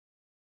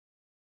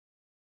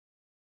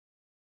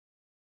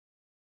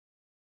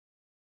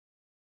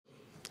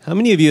How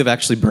many of you have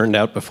actually burned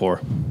out before?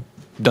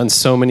 Done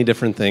so many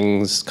different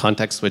things,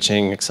 context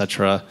switching,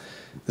 etc.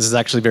 This is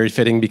actually very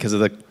fitting because of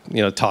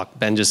the talk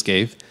Ben just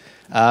gave.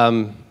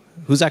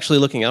 Who's actually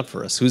looking out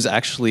for us? Who's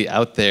actually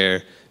out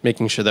there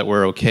making sure that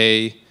we're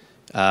okay,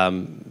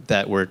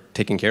 that we're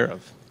taken care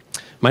of?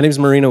 My name is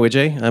Marino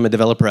Wijay. I'm a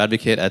developer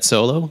advocate at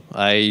Solo.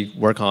 I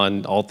work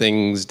on all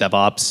things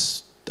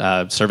DevOps,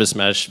 service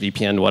mesh,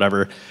 VPN,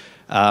 whatever.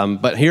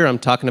 But here I'm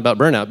talking about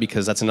burnout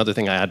because that's another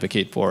thing I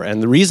advocate for.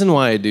 And the reason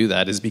why I do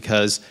that is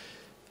because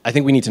I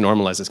think we need to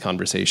normalize this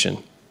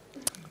conversation.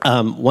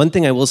 One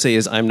thing I will say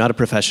is I'm not a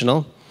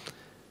professional,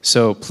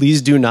 so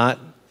please do not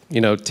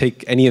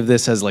take any of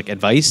this as like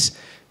advice.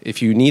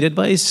 If you need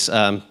advice,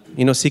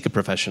 seek a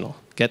professional.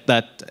 Get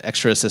that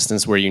extra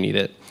assistance where you need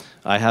it.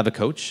 I have a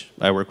coach.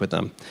 I work with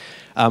them.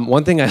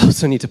 One thing I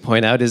also need to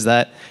point out is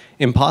that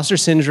imposter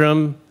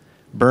syndrome,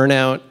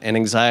 burnout, and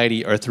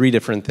anxiety are three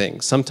different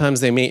things. Sometimes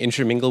they may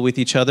intermingle with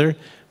each other,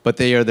 but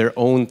they are their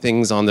own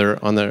things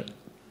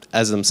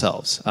as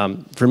themselves.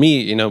 For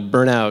me,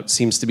 burnout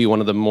seems to be one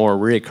of the more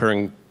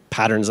reoccurring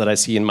patterns that I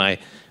see in my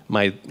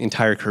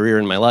entire career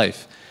in my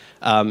life.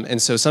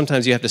 And so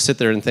sometimes you have to sit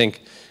there and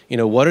think,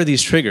 what are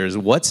these triggers?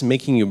 What's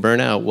making you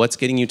burn out? What's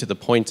getting you to the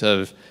point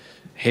of,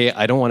 hey,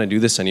 I don't want to do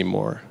this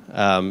anymore?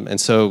 And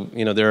so,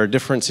 there are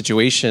different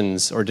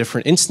situations or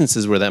different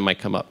instances where that might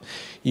come up.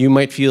 You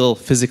might feel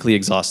physically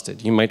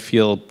exhausted. You might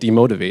feel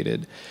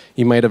demotivated.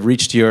 You might have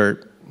reached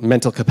your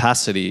mental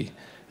capacity.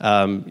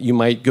 You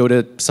might go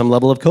to some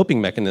level of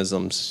coping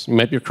mechanisms. You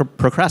might be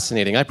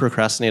procrastinating. I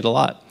procrastinate a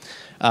lot.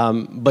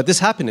 But this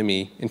happened to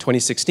me in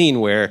 2016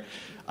 where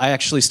I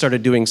actually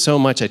started doing so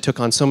much. I took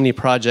on so many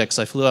projects.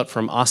 I flew out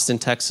from Austin,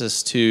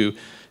 Texas to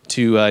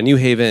New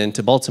Haven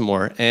to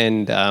Baltimore.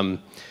 And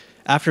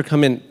after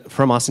coming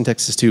from Austin,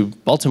 Texas to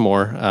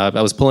Baltimore,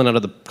 I was pulling out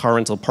of the car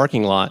rental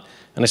parking lot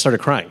and I started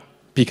crying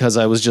because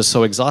I was just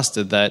so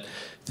exhausted that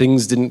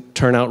things didn't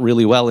turn out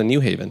really well in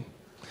New Haven.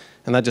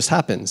 And that just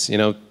happens.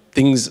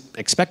 Things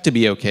expect to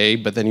be okay,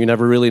 but then you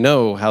never really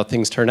know how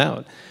things turn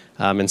out.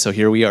 And so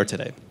here we are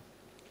today.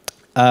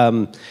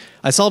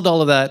 I solved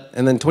all of that,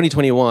 and then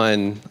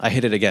 2021, I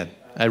hit it again.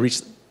 I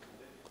reached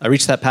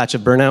that patch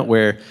of burnout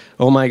where,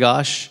 oh my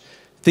gosh,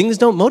 things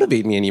don't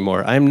motivate me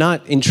anymore. I'm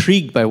not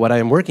intrigued by what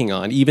I'm working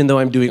on, even though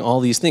I'm doing all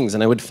these things.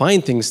 And I would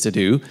find things to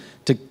do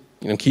to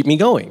keep me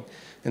going.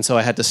 And so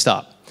I had to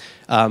stop.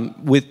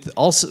 With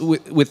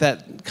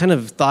that kind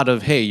of thought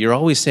of, hey, you're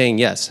always saying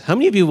yes. How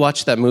many of you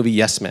watched that movie,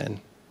 Yes Man?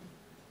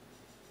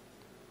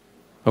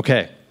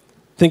 Okay,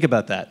 think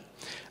about that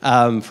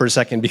for a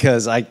second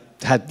because I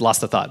had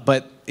lost the thought.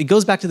 But it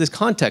goes back to this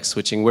context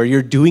switching where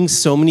you're doing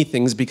so many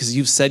things because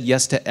you've said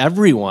yes to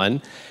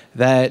everyone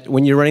that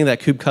when you're running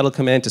that kubectl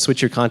command to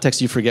switch your context,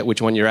 you forget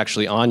which one you're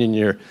actually on and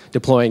you're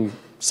deploying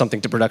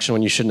something to production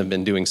when you shouldn't have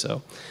been doing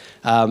so.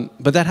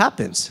 But that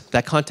happens.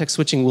 That context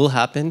switching will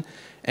happen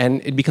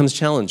and it becomes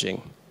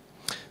challenging.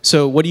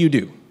 So what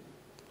do?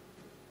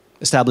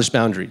 Establish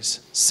boundaries.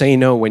 Say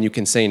no when you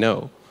can say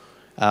no.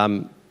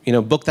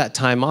 Book that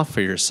time off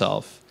for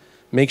yourself.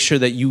 Make sure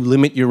that you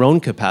limit your own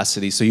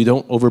capacity so you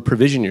don't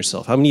over-provision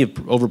yourself. How many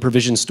have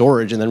over-provisioned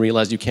storage and then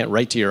realize you can't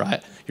write to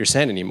your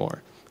SAN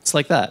anymore? It's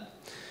like that.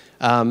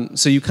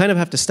 So you kind of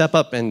have to step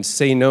up and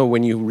say no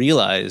when you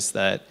realize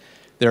that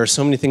there are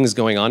so many things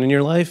going on in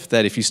your life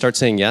that if you start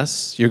saying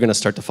yes, you're going to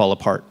start to fall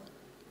apart.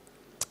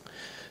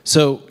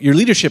 So your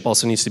leadership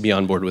also needs to be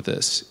on board with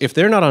this. If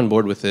they're not on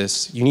board with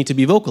this, you need to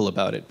be vocal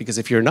about it. Because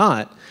if you're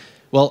not,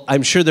 well,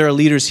 I'm sure there are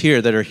leaders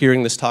here that are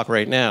hearing this talk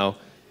right now.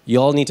 You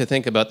all need to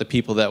think about the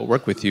people that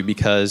work with you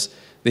because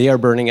they are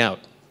burning out.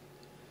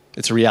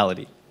 It's a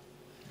reality.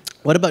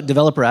 What about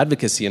developer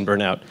advocacy and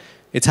burnout?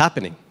 It's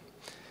happening.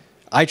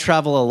 I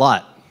travel a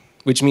lot,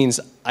 which means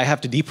I have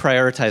to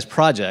deprioritize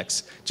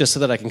projects just so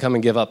that I can come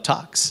and give up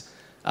talks.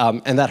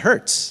 And that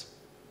hurts.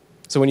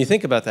 So when you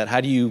think about that,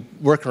 how do you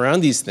work around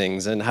these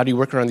things and how do you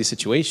work around these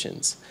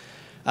situations?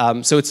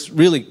 So it's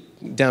really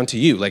down to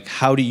you. Like,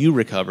 how do you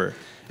recover?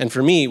 And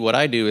for me, what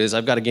I do is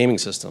I've got a gaming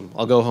system.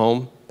 I'll go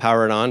home,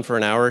 power it on for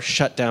an hour,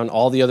 shut down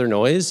all the other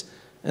noise,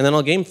 and then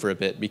I'll game for a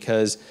bit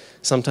because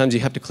sometimes you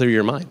have to clear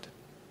your mind.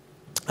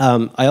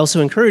 I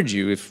also encourage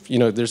you, if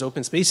there's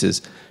open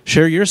spaces,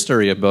 share your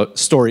story about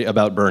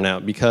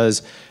burnout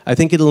because I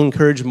think it'll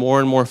encourage more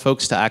and more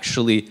folks to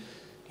actually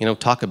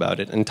talk about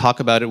it and talk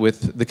about it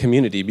with the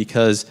community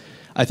because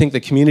I think the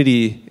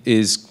community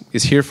is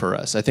here for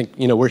us. I think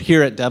we're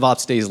here at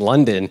DevOpsDays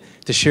London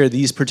to share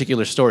these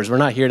particular stories. We're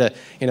not here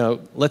to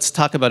let's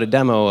talk about a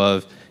demo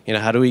of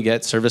how do we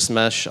get service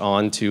mesh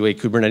onto a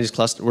Kubernetes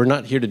cluster. We're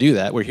not here to do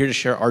that. We're here to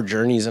share our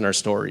journeys and our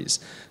stories.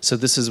 So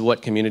this is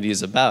what community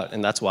is about,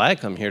 and that's why I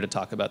come here to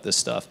talk about this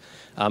stuff.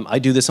 I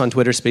do this on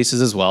Twitter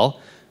Spaces as well.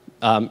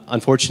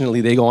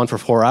 Unfortunately, they go on for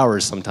 4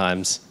 hours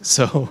sometimes,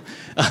 so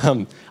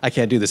I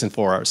can't do this in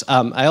 4 hours.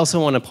 I also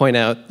want to point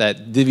out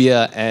that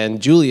Divya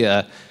and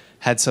Julia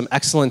had some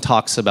excellent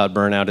talks about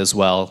burnout as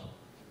well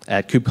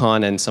at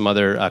KubeCon and some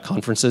other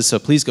conferences, so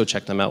please go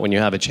check them out when you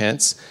have a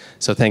chance.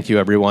 So thank you,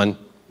 everyone.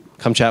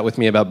 Come chat with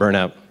me about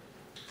burnout.